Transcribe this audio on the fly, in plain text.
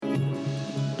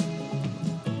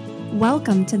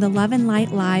Welcome to the Love and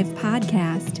Light Live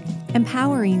podcast,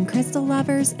 empowering crystal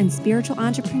lovers and spiritual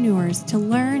entrepreneurs to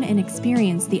learn and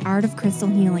experience the art of crystal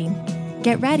healing.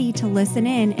 Get ready to listen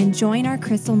in and join our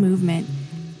crystal movement.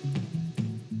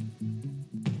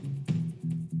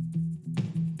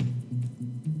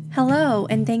 Hello,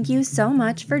 and thank you so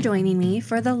much for joining me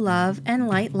for the Love and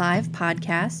Light Live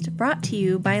podcast brought to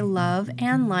you by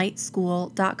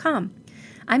loveandlightschool.com.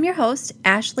 I'm your host,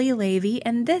 Ashley Levy,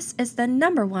 and this is the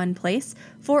 #1 place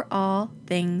for all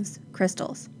things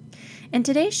crystals. In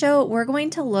today's show, we're going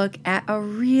to look at a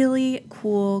really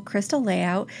cool crystal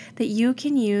layout that you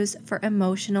can use for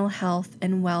emotional health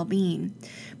and well-being.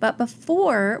 But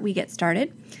before we get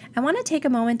started, I want to take a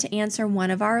moment to answer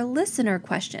one of our listener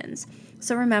questions.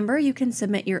 So remember, you can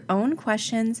submit your own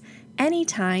questions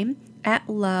anytime at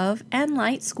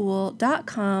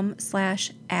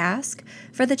loveandlightschool.com/ask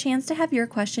for the chance to have your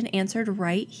question answered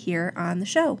right here on the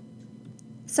show.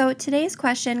 So today's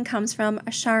question comes from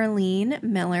Charlene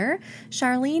Miller.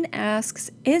 Charlene asks,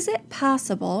 is it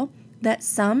possible that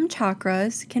some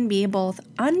chakras can be both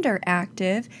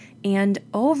underactive and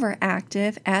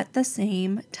overactive at the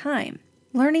same time?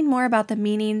 Learning more about the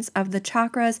meanings of the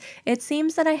chakras, it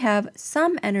seems that I have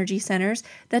some energy centers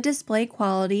that display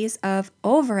qualities of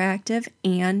overactive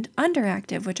and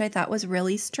underactive, which I thought was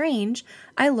really strange.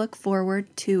 I look forward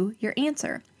to your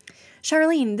answer.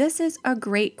 Charlene, this is a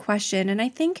great question, and I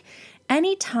think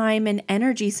anytime an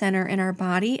energy center in our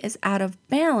body is out of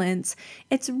balance,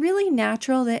 it's really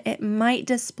natural that it might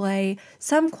display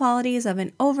some qualities of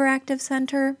an overactive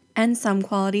center and some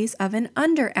qualities of an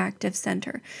underactive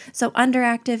center. So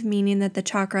underactive meaning that the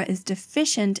chakra is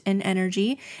deficient in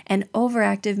energy, and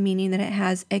overactive meaning that it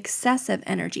has excessive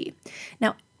energy.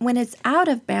 Now, when it's out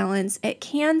of balance, it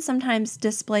can sometimes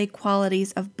display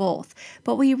qualities of both,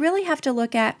 but we really have to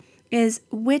look at is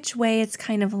which way it's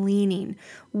kind of leaning,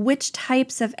 which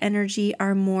types of energy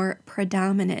are more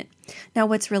predominant. Now,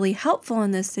 what's really helpful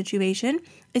in this situation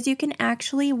is you can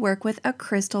actually work with a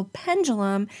crystal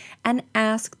pendulum and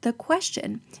ask the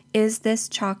question, is this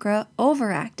chakra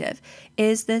overactive?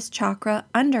 Is this chakra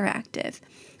underactive?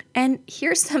 And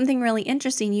here's something really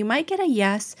interesting. You might get a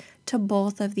yes to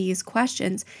both of these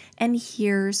questions, and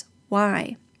here's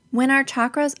why. When our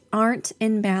chakras aren't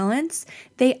in balance,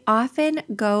 they often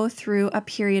go through a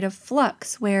period of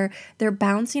flux where they're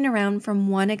bouncing around from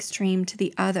one extreme to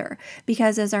the other.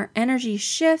 Because as our energy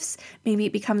shifts, maybe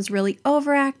it becomes really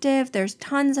overactive, there's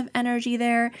tons of energy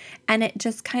there, and it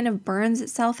just kind of burns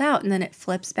itself out, and then it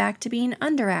flips back to being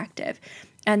underactive.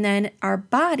 And then our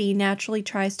body naturally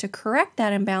tries to correct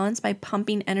that imbalance by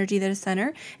pumping energy to the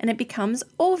center, and it becomes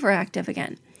overactive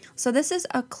again. So this is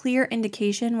a clear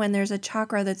indication when there's a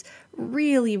chakra that's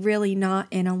really, really not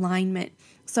in alignment.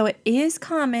 So it is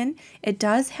common, it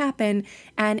does happen,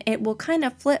 and it will kind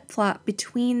of flip-flop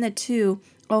between the two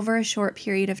over a short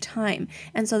period of time.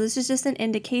 And so this is just an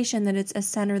indication that it's a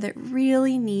center that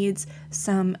really needs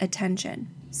some attention.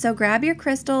 So grab your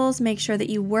crystals, make sure that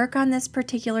you work on this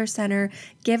particular center,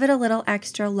 give it a little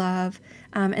extra love.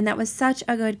 And that was such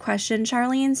a good question,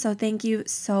 Charlene, so thank you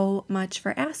so much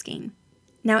for asking.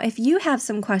 Now, if you have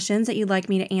some questions that you'd like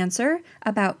me to answer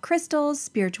about crystals,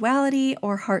 spirituality,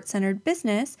 or heart-centered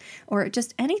business, or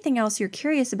just anything else you're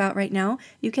curious about right now,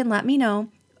 you can let me know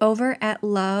over at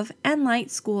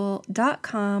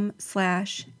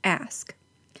loveandlightschool.com/ask.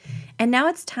 And now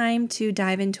it's time to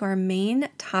dive into our main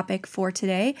topic for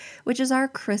today, which is our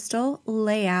crystal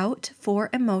layout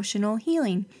for emotional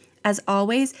healing. As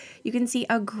always, you can see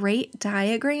a great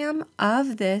diagram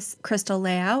of this crystal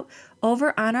layout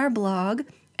over on our blog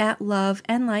at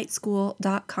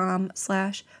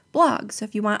loveandlightschool.com/blog. So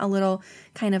if you want a little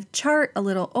kind of chart, a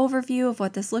little overview of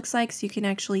what this looks like so you can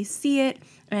actually see it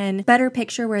and better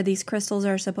picture where these crystals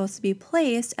are supposed to be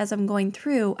placed as I'm going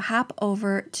through, hop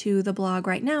over to the blog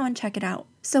right now and check it out.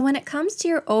 So when it comes to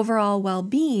your overall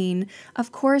well-being,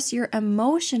 of course, your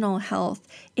emotional health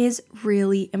is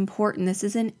really important. This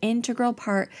is an integral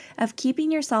part of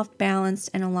keeping yourself balanced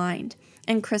and aligned.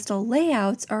 And crystal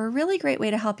layouts are a really great way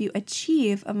to help you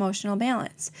achieve emotional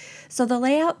balance. So the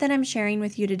layout that I'm sharing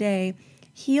with you today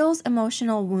heals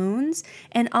emotional wounds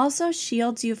and also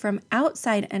shields you from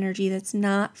outside energy that's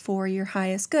not for your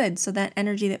highest good. So that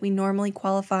energy that we normally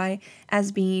qualify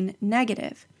as being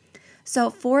negative. So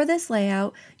for this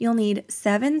layout, you'll need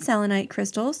 7 selenite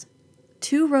crystals,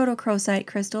 2 rhodochrosite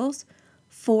crystals,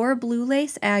 4 blue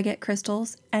lace agate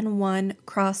crystals, and 1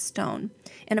 cross stone.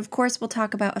 And of course, we'll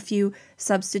talk about a few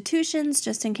substitutions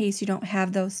just in case you don't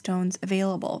have those stones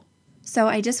available. So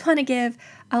I just want to give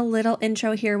a little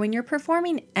intro here. When you're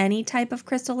performing any type of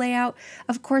crystal layout,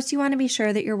 of course you want to be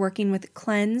sure that you're working with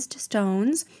cleansed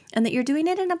stones and that you're doing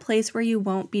it in a place where you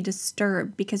won't be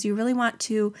disturbed, because you really want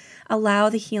to allow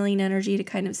the healing energy to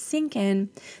kind of sink in.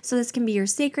 So this can be your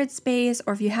sacred space,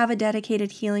 or if you have a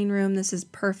dedicated healing room, this is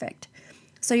perfect.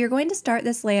 So you're going to start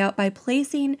this layout by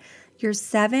placing your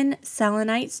 7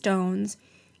 selenite stones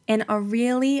in a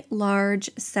really large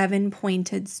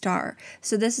 7-pointed star.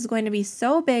 So this is going to be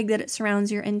so big that it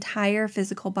surrounds your entire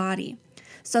physical body.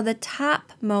 So the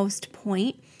topmost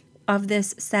point of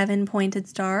this 7-pointed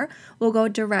star will go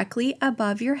directly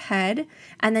above your head,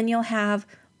 and then you'll have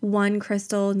one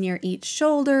crystal near each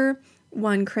shoulder,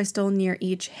 one crystal near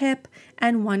each hip,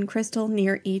 and one crystal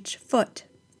near each foot.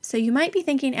 So you might be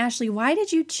thinking, Ashley, why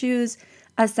did you choose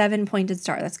a 7-pointed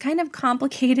star? That's kind of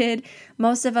complicated.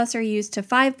 Most of us are used to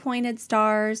 5-pointed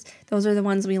stars. Those are the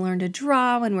ones we learn to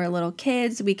draw when we're little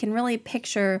kids. We can really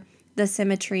picture the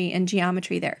symmetry and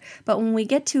geometry there. But when we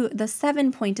get to the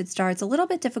 7-pointed star, it's a little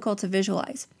bit difficult to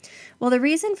visualize. Well, the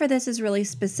reason for this is really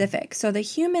specific. So the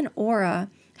human aura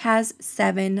has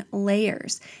 7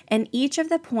 layers, and each of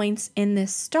the points in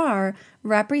this star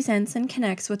represents and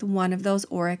connects with one of those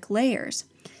auric layers.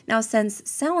 Now, since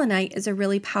selenite is a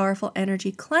really powerful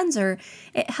energy cleanser,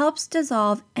 it helps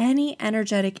dissolve any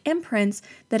energetic imprints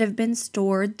that have been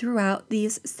stored throughout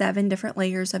these 7 different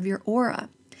layers of your aura.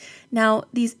 Now,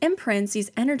 these imprints,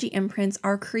 these energy imprints,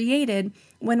 are created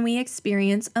when we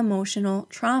experience emotional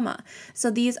trauma.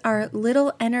 So these are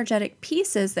little energetic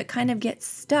pieces that kind of get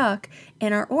stuck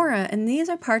in our aura, and these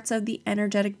are parts of the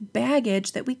energetic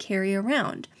baggage that we carry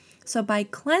around. So by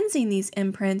cleansing these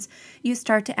imprints, you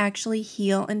start to actually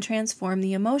heal and transform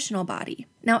the emotional body.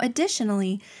 Now,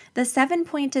 additionally, the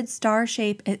 7-pointed star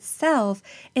shape itself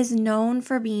is known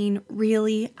for being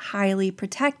really highly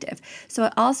protective. So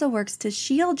it also works to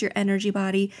shield your energy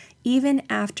body even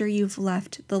after you've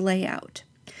left the layout.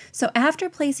 So after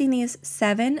placing these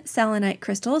 7 selenite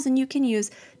crystals, and you can use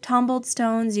tumbled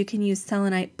stones, you can use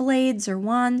selenite blades or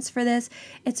wands for this,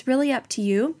 it's really up to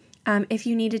you. If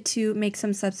you needed to make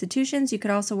some substitutions, you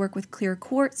could also work with clear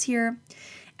quartz here.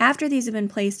 After these have been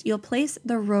placed, you'll place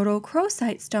the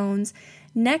rhodochrosite stones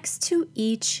next to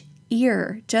each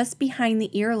ear, just behind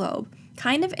the earlobe,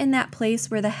 kind of in that place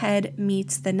where the head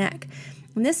meets the neck.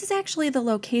 And this is actually the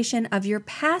location of your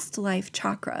past life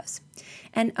chakras.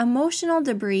 And emotional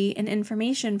debris and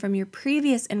information from your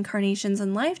previous incarnations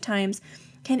and lifetimes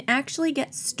can actually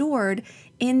get stored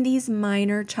in these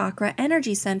minor chakra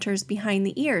energy centers behind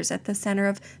the ears at the center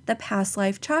of the past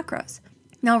life chakras.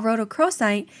 Now,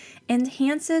 rhodochrosite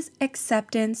enhances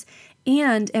acceptance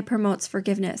and it promotes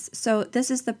forgiveness. So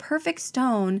this is the perfect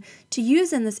stone to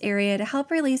use in this area to help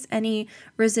release any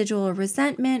residual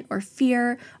resentment or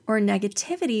fear or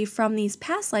negativity from these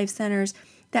past life centers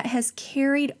that has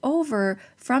carried over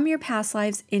from your past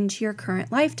lives into your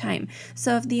current lifetime.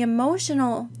 So if the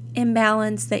emotional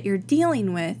imbalance that you're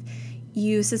dealing with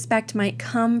you suspect might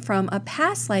come from a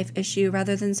past life issue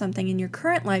rather than something in your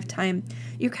current lifetime,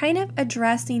 you're kind of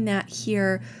addressing that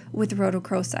here with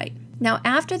rhodochrosite. Now,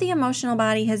 after the emotional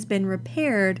body has been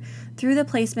repaired through the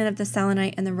placement of the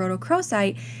selenite and the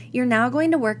rhodochrosite, you're now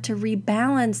going to work to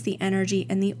rebalance the energy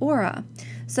in the aura.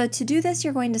 So to do this,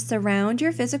 you're going to surround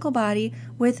your physical body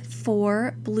with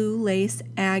 4 blue lace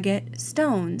agate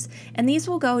stones, and these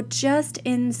will go just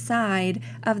inside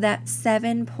of that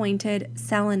 7-pointed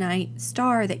selenite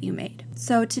star that you made.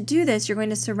 So to do this, you're going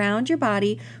to surround your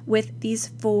body with these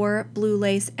 4 blue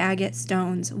lace agate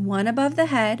stones, one above the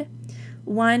head,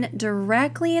 one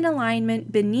directly in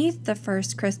alignment beneath the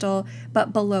first crystal,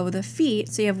 but below the feet.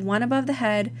 So you have one above the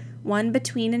head, one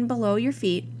between and below your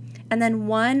feet, and then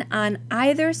one on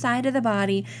either side of the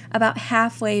body about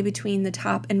halfway between the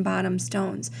top and bottom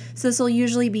stones. So this will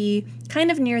usually be kind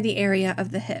of near the area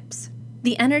of the hips.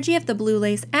 The energy of the blue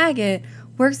lace agate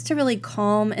works to really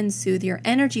calm and soothe your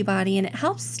energy body, and it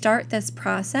helps start this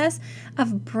process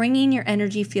of bringing your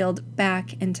energy field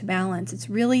back into balance. It's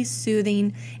really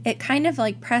soothing. It kind of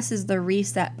like presses the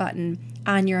reset button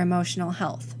on your emotional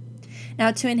health.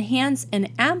 Now, to enhance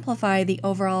and amplify the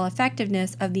overall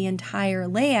effectiveness of the entire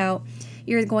layout,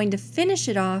 you're going to finish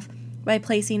it off by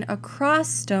placing a cross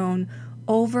stone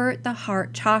over the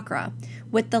heart chakra,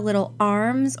 with the little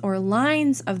arms or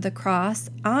lines of the cross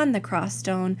on the cross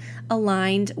stone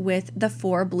aligned with the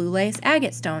 4 blue lace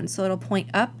agate stones, so it'll point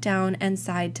up, down, and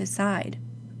side to side.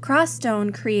 Cross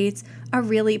stone creates a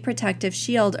really protective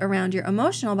shield around your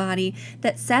emotional body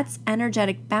that sets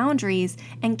energetic boundaries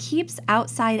and keeps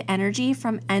outside energy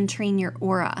from entering your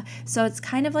aura. So it's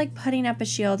kind of like putting up a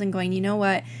shield and going, you know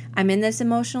what, I'm in this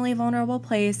emotionally vulnerable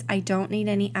place. I don't need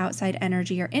any outside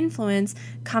energy or influence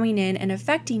coming in and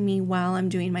affecting me while I'm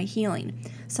doing my healing.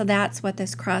 So that's what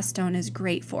this cross stone is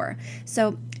great for.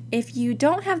 So if you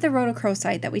don't have the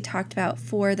rhodochrosite that we talked about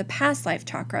for the past life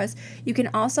chakras, you can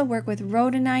also work with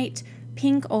rhodonite,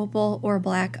 pink opal, or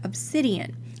black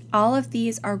obsidian. All of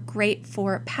these are great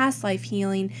for past life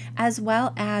healing as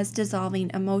well as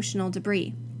dissolving emotional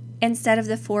debris. Instead of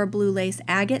the 4 blue lace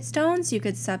agate stones, you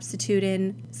could substitute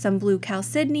in some blue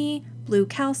chalcedony, blue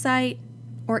calcite,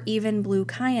 or even blue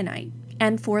kyanite.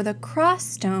 And for the cross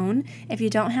stone, if you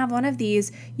don't have one of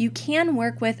these, you can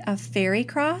work with a fairy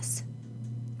cross,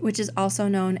 which is also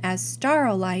known as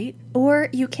starolite, or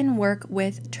you can work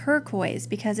with turquoise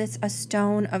because it's a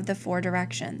stone of the 4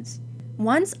 directions.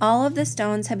 Once all of the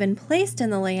stones have been placed in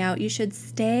the layout, you should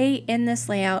stay in this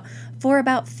layout for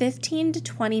about 15 to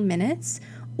 20 minutes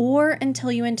or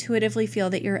until you intuitively feel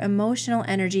that your emotional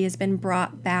energy has been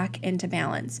brought back into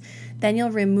balance. Then you'll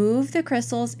remove the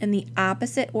crystals in the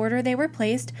opposite order they were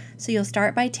placed. So you'll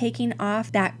start by taking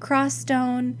off that cross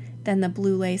stone, then the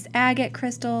blue lace agate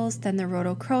crystals, then the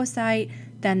rhodochrosite,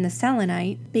 then the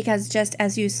selenite, because just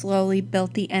as you slowly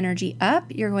built the energy up,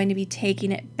 you're going to be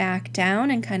taking it back down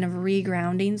and kind of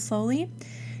regrounding slowly.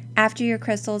 After your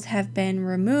crystals have been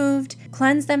removed,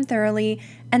 cleanse them thoroughly,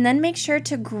 and then make sure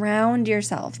to ground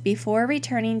yourself before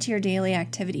returning to your daily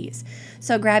activities.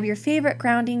 So grab your favorite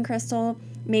grounding crystal,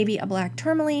 maybe a black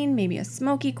tourmaline, maybe a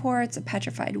smoky quartz, a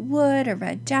petrified wood, a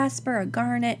red jasper, a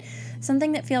garnet,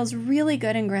 something that feels really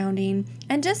good and grounding,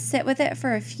 and just sit with it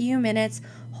for a few minutes,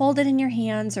 hold it in your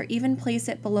hands, or even place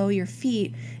it below your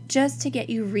feet just to get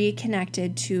you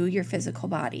reconnected to your physical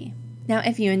body. Now,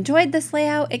 if you enjoyed this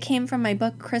layout, it came from my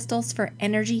book, Crystals for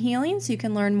Energy Healing, so you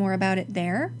can learn more about it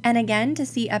there. And again, to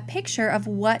see a picture of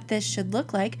what this should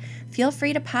look like, feel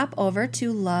free to pop over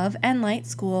to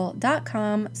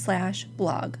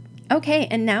loveandlightschool.com/blog. Okay,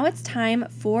 and now it's time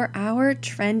for our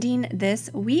Trending This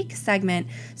Week segment.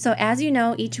 So as you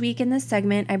know, each week in this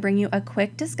segment, I bring you a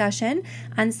quick discussion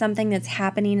on something that's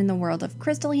happening in the world of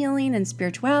crystal healing and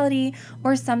spirituality,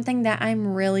 or something that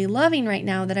I'm really loving right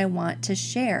now that I want to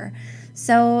share.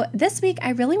 So this week,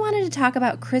 I really wanted to talk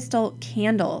about crystal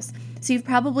candles. So you've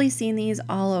probably seen these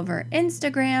all over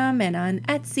Instagram and on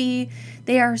Etsy.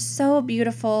 They are so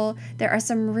beautiful. There are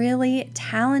some really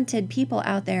talented people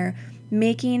out there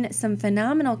making some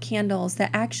phenomenal candles that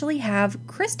actually have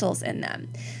crystals in them.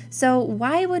 So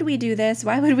why would we do this?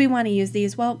 Why would we want to use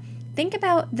these? Well, think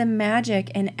about the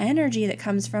magic and energy that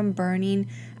comes from burning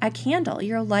a candle.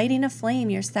 You're lighting a flame,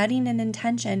 you're setting an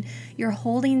intention, you're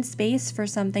holding space for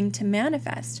something to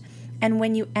manifest. And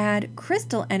when you add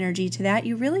crystal energy to that,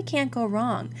 you really can't go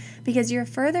wrong because you're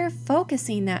further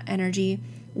focusing that energy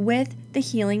with the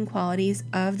healing qualities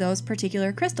of those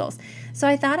particular crystals. So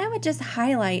I thought I would just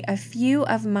highlight a few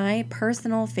of my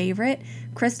personal favorite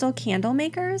crystal candle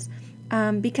makers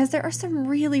because there are some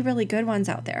really, really good ones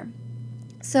out there.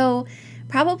 So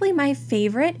probably my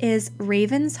favorite is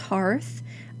Raven's Hearth.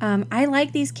 I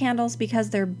like these candles because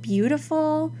they're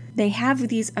beautiful. They have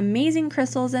these amazing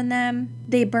crystals in them.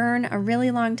 They burn a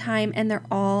really long time and they're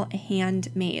all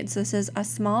handmade. So this is a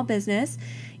small business.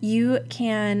 You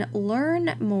can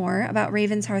learn more about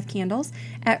Raven's Hearth candles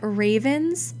at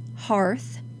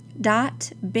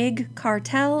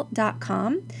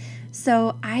ravenshearth.bigcartel.com.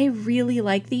 So I really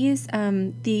like these.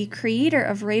 The creator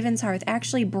of Raven's Hearth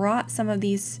actually brought some of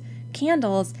these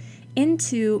candles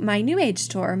into my New Age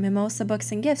store, Mimosa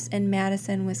Books and Gifts in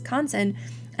Madison, Wisconsin.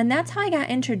 And that's how I got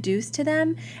introduced to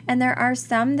them. And there are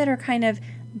some that are kind of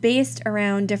based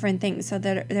around different things. So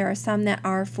there are some that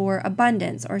are for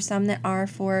abundance or some that are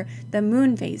for the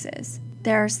moon phases.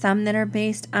 There are some that are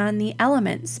based on the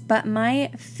elements. But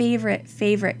my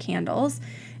favorite candles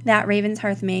that Raven's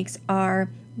Hearth makes are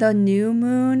the new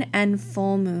moon and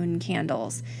full moon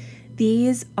candles.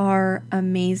 These are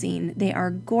amazing. They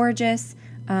are gorgeous.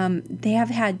 They have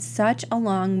had such a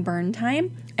long burn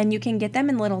time, and you can get them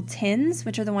in little tins,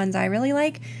 which are the ones I really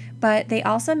like, but they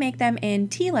also make them in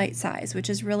tea light size, which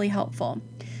is really helpful.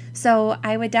 So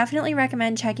I would definitely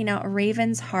recommend checking out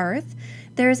Raven's Hearth.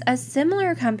 There's a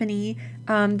similar company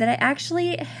that I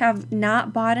actually have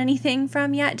not bought anything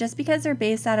from yet, just because they're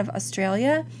based out of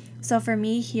Australia. So for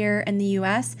me here in the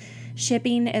US,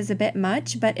 shipping is a bit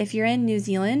much, but if you're in New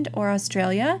Zealand or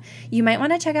Australia, you might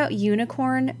want to check out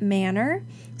Unicorn Manor.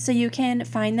 So you can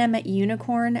find them at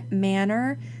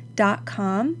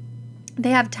unicornmanor.com.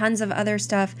 They have tons of other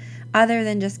stuff other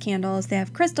than just candles. They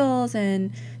have crystals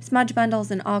and smudge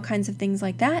bundles and all kinds of things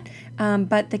like that.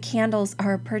 But the candles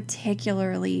are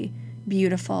particularly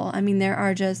beautiful. I mean, there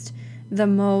are just the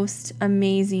most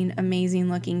amazing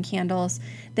looking candles.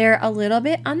 They're a little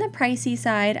bit on the pricey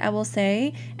side, I will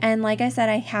say. And like I said,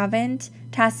 I haven't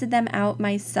tested them out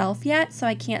myself yet, so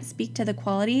I can't speak to the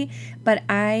quality, but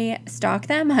I stalk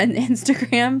them on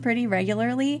Instagram pretty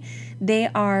regularly. They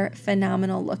are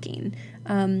phenomenal looking.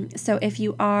 So if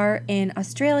you are in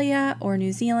Australia or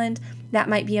New Zealand, that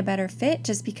might be a better fit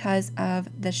just because of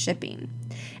the shipping.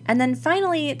 And then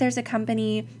finally, there's a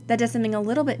company that does something a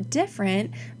little bit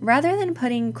different. Rather than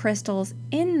putting crystals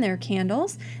in their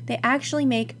candles, they actually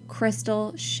make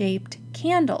crystal-shaped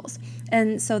candles.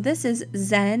 And so this is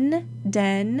Zen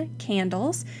Den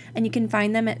Candles, and you can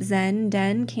find them at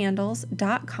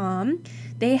zendencandles.com.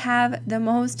 They have the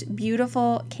most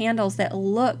beautiful candles that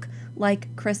look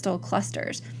like crystal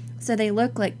clusters. So they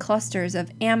look like clusters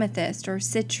of amethyst or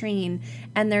citrine,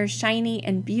 and they're shiny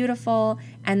and beautiful,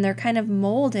 and they're kind of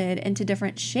molded into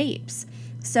different shapes.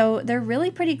 So they're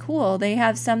really pretty cool. They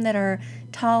have some that are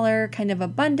taller, kind of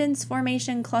abundance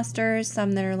formation clusters,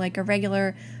 some that are like a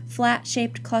regular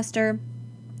flat-shaped cluster,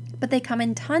 but they come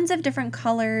in tons of different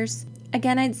colors.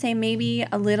 Again, I'd say maybe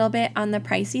a little bit on the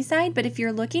pricey side, but if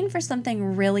you're looking for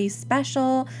something really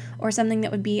special or something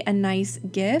that would be a nice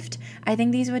gift, I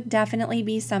think these would definitely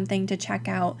be something to check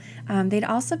out. They'd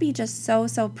also be just so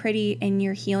pretty in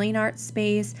your healing arts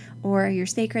space or your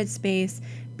sacred space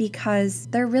because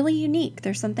they're really unique.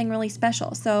 There's something really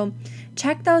special. So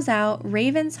check those out,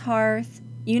 Raven's Hearth,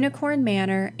 Unicorn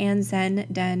Manor, and Zen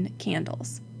Den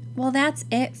Candles. Well, that's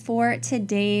it for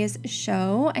today's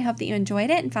show. I hope that you enjoyed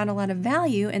it and found a lot of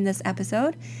value in this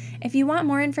episode. If you want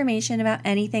more information about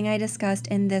anything I discussed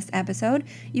in this episode,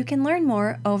 you can learn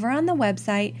more over on the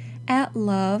website at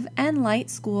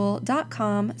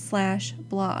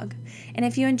loveandlightschool.com/blog. And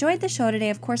if you enjoyed the show today,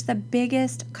 of course, the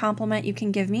biggest compliment you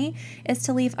can give me is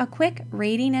to leave a quick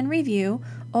rating and review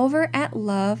over at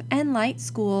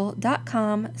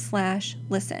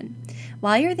loveandlightschool.com/listen.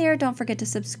 While you're there, don't forget to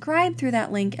subscribe through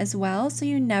that link as well so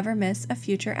you never miss a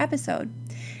future episode.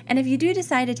 And if you do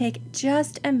decide to take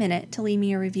just a minute to leave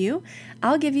me a review,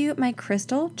 I'll give you my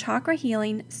Crystal Chakra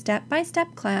Healing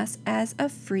step-by-step class as a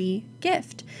free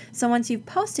gift. So once you've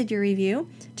posted your review,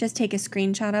 just take a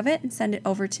screenshot of it and send it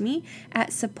over to me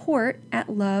at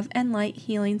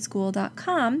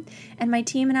support@loveandlighthealingschool.com, and my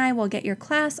team and I will get your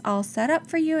class all set up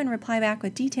for you and reply back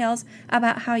with details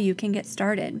about how you can get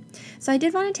started. So I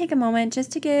did want to take a moment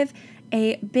just to give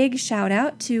a big shout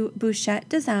out to Bouchette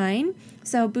Design.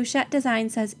 So Bouchette Design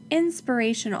says,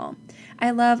 inspirational.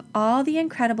 I love all the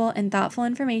incredible and thoughtful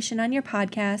information on your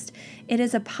podcast. It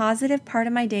is a positive part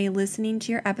of my day listening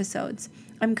to your episodes.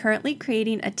 I'm currently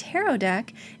creating a tarot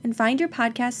deck and find your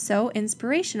podcast so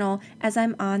inspirational as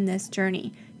I'm on this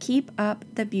journey. Keep up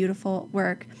the beautiful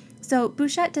work. So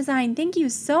Bouchette Design, thank you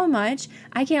so much.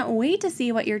 I can't wait to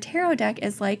see what your tarot deck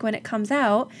is like when it comes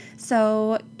out.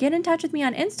 So get in touch with me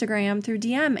on Instagram through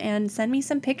DM and send me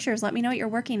some pictures. Let me know what you're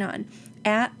working on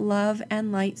at Love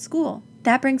and Light School.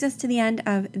 That brings us to the end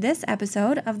of this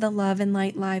episode of the Love and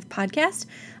Light Live podcast.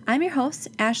 I'm your host,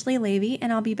 Ashley Levy,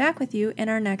 and I'll be back with you in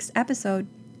our next episode.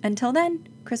 Until then,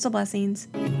 crystal blessings.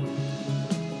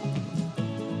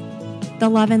 The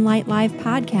Love and Light Live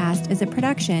podcast is a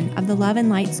production of the Love and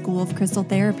Light School of Crystal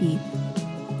Therapy.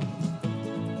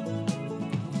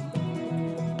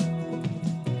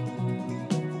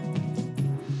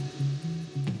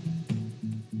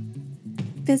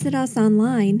 Visit us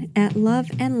online at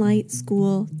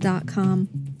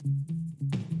loveandlightschool.com.